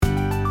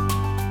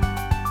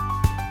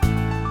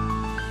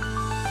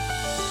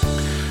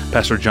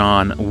Pastor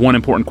John, one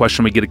important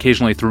question we get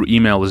occasionally through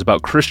email is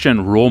about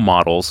Christian role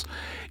models.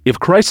 If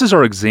Christ is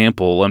our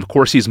example, and of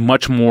course he's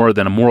much more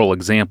than a moral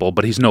example,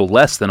 but he's no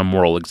less than a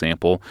moral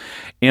example,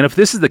 and if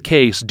this is the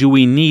case, do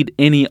we need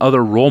any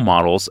other role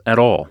models at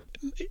all?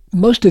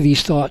 Most of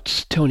these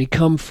thoughts, Tony,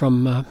 come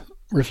from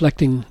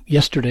reflecting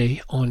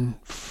yesterday on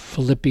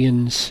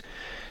Philippians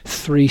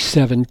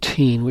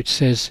 3:17, which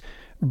says,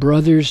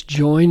 "Brothers,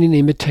 join in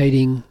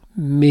imitating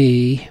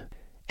me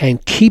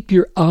and keep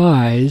your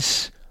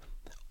eyes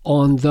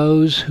on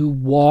those who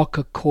walk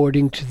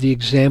according to the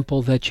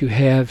example that you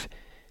have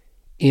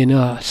in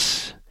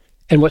us."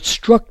 And what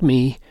struck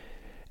me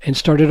and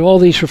started all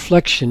these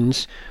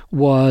reflections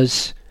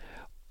was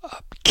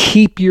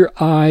keep your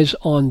eyes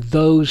on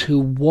those who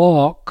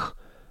walk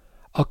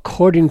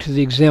according to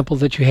the example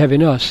that you have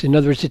in us. In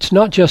other words, it's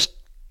not just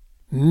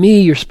me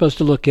you're supposed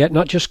to look at,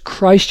 not just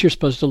Christ you're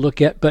supposed to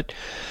look at, but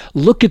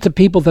look at the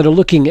people that are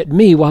looking at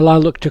me while I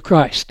look to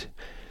Christ.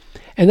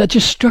 And that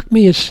just struck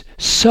me as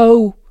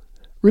so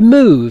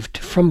removed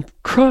from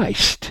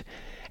Christ,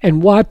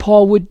 and why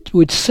Paul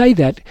would say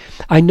that.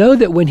 I know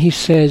that when he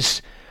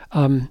says,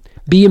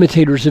 be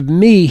imitators of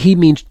me, he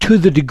means to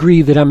the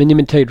degree that I'm an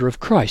imitator of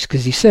Christ,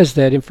 because he says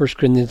that in 1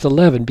 Corinthians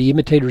 11, be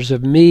imitators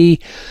of me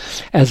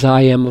as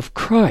I am of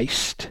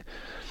Christ.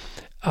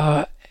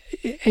 And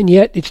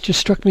yet it's just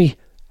struck me,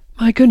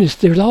 my goodness,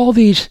 there's all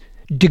these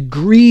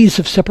degrees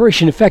of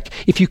separation. In fact,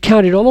 if you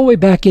count it all the way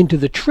back into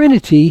the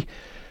Trinity,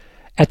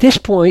 at this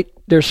point,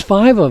 there's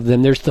 5 of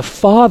them. There's the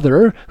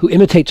Father, who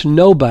imitates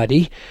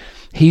nobody.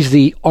 He's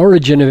the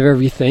origin of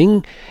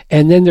everything.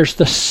 And then there's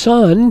the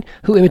Son,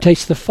 who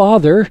imitates the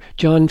Father,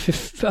 John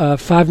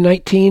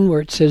 5:19,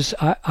 where it says,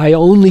 I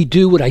only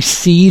do what I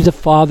see the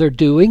Father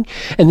doing.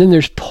 And then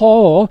there's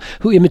Paul,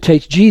 who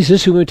imitates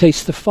Jesus, who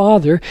imitates the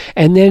Father.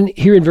 And then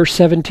here in verse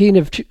 17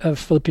 of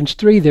Philippians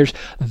 3, there's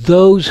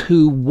those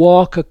who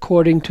walk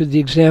according to the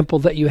example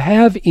that you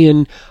have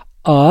in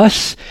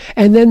us.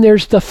 And then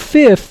there's the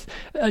 5th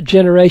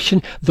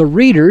generation, the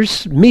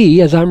readers, me,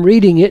 as I'm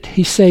reading it.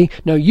 He's saying,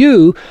 now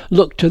you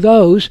look to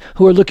those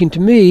who are looking to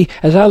me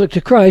as I look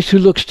to Christ, who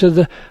looks to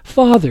the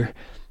Father.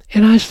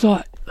 And I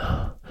thought,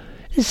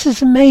 this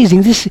is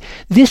amazing.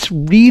 This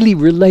really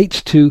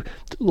relates to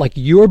like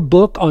your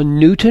book on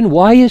Newton.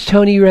 Why is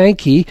Tony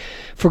Reinke,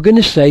 for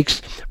goodness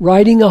sakes,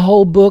 writing a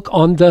whole book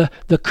on the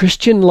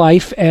Christian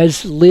life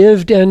as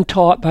lived and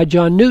taught by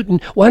John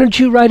Newton? Why don't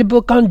you write a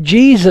book on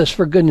Jesus,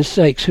 for goodness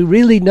sakes, who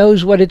really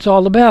knows what it's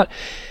all about?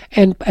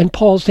 And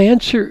Paul's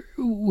answer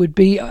would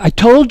be, I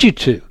told you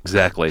to.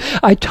 Exactly.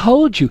 I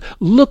told you.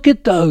 Look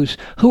at those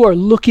who are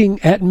looking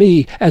at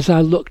me as I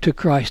look to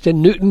Christ.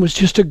 And Newton was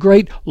just a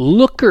great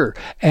looker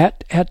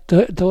at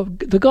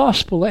the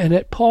gospel and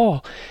at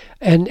Paul.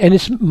 And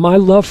it's my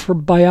love for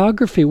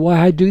biography, why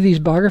I do these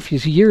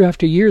biographies year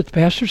after year at the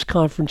pastor's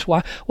conference.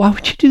 Why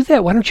would you do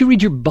that? Why don't you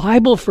read your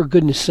Bible, for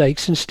goodness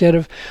sakes, instead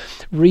of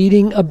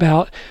reading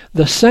about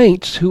the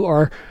saints who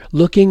are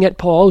looking at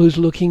Paul, who's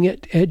looking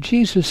at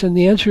Jesus? And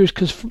the answer is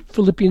because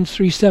Philippians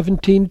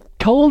 3:17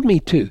 told me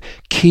to.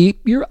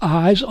 Keep your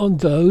eyes on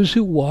those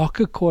who walk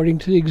according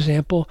to the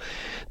example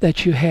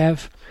that you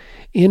have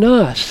in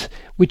us,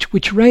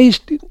 which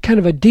raised kind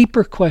of a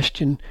deeper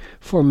question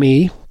for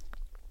me.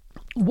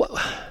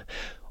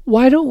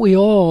 Why don't we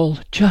all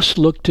just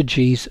look to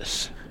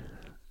Jesus?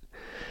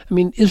 I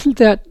mean, isn't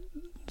that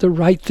the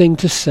right thing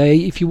to say?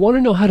 If you want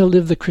to know how to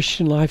live the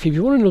Christian life, if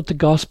you want to know what the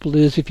gospel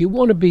is, if you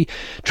want to be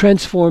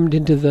transformed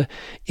into the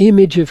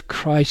image of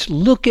Christ,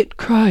 look at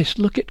Christ,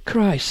 look at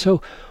Christ.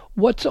 So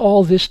what's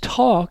all this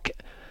talk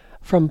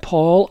from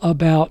Paul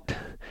about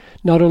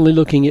not only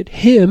looking at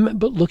him,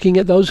 but looking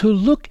at those who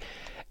look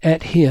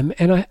at him?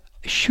 And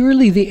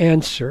surely the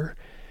answer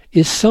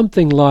is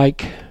something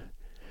like,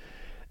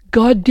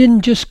 God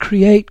didn't just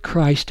create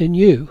Christ in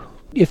you.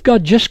 If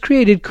God just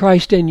created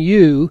Christ in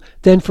you,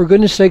 then for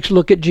goodness sakes,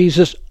 look at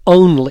Jesus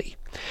only.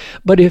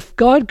 But if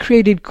God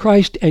created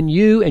Christ and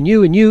you and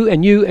you and you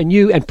and you and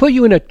you and put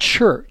you in a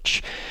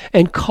church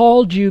and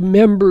called you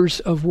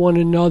members of one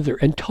another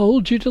and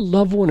told you to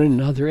love one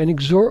another and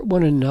exhort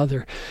one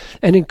another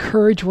and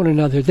encourage one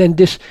another, then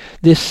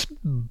this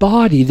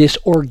body, this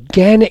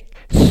organic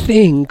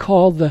thing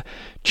called the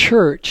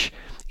church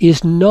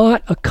is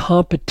not a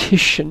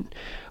competition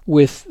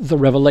with the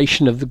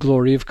revelation of the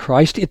glory of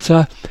Christ. It's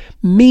a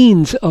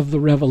means of the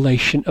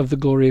revelation of the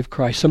glory of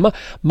Christ. So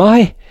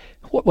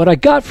what I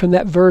got from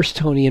that verse,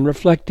 Tony, in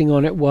reflecting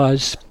on it,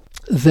 was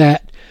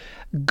that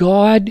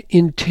God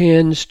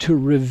intends to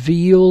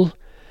reveal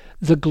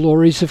the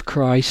glories of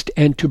Christ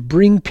and to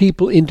bring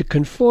people into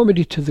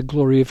conformity to the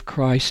glory of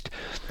Christ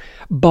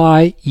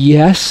by,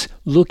 yes,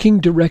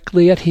 looking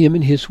directly at him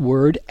and his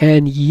word,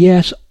 and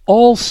yes,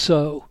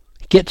 also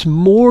gets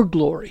more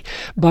glory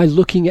by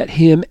looking at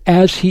him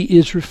as he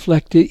is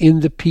reflected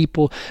in the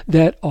people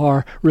that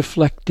are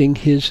reflecting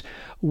his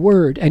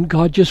word. And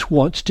God just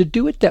wants to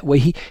do it that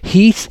way.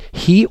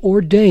 He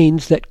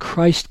ordains that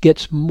Christ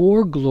gets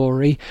more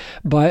glory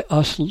by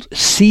us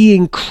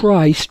seeing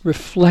Christ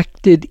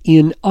reflected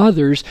in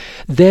others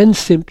than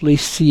simply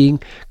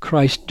seeing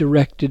Christ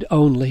directed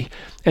only.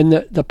 And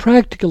the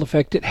practical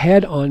effect it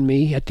had on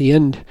me at the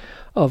end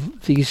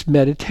of these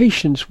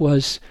meditations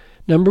was,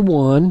 number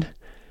one,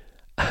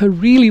 I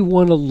really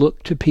want to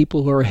look to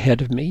people who are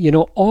ahead of me. You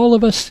know, all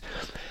of us,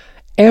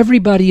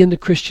 everybody in the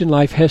Christian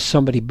life has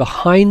somebody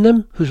behind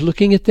them who's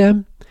looking at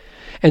them,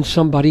 and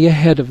somebody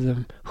ahead of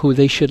them who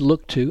they should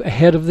look to,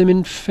 ahead of them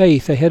in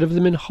faith, ahead of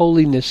them in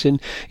holiness,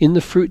 and in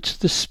the fruits of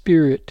the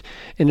Spirit,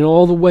 and in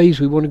all the ways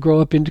we want to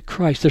grow up into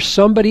Christ. There's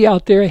somebody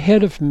out there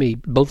ahead of me,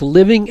 both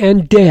living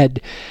and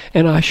dead,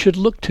 and I should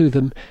look to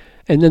them.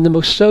 And then the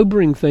most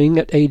sobering thing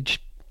at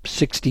age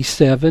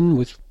 67,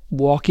 with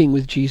walking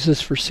with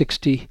Jesus for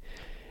 60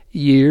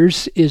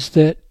 years, is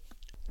that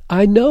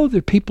I know there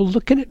are people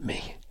looking at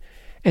me.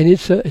 And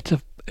it's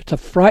a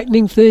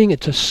frightening thing,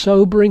 it's a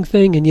sobering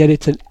thing, and yet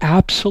it's an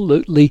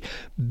absolutely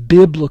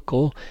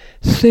biblical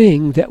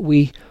thing that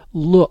we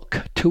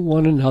look to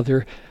one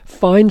another.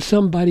 Find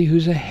somebody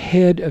who's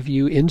ahead of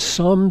you in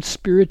some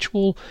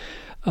spiritual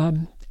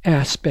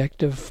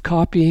aspect of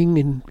copying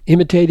and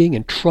imitating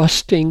and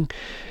trusting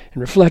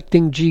and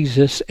reflecting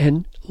Jesus,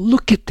 and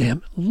look at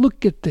them.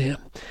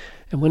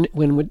 And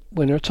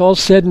when it's all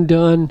said and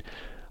done,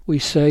 we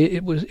say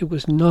it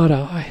was not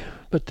I,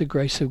 but the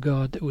grace of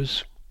God that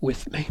was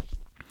with me.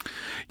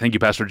 Thank you,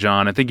 Pastor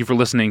John, and thank you for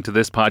listening to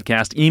this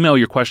podcast. Email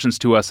your questions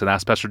to us at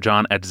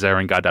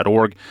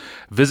askpastorjohn@desiringgod.org.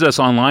 Visit us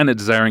online at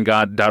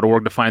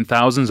desiringgod.org to find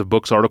thousands of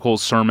books,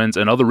 articles, sermons,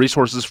 and other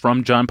resources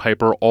from John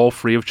Piper, all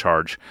free of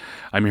charge.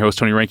 I'm your host,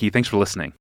 Tony Reinke. Thanks for listening.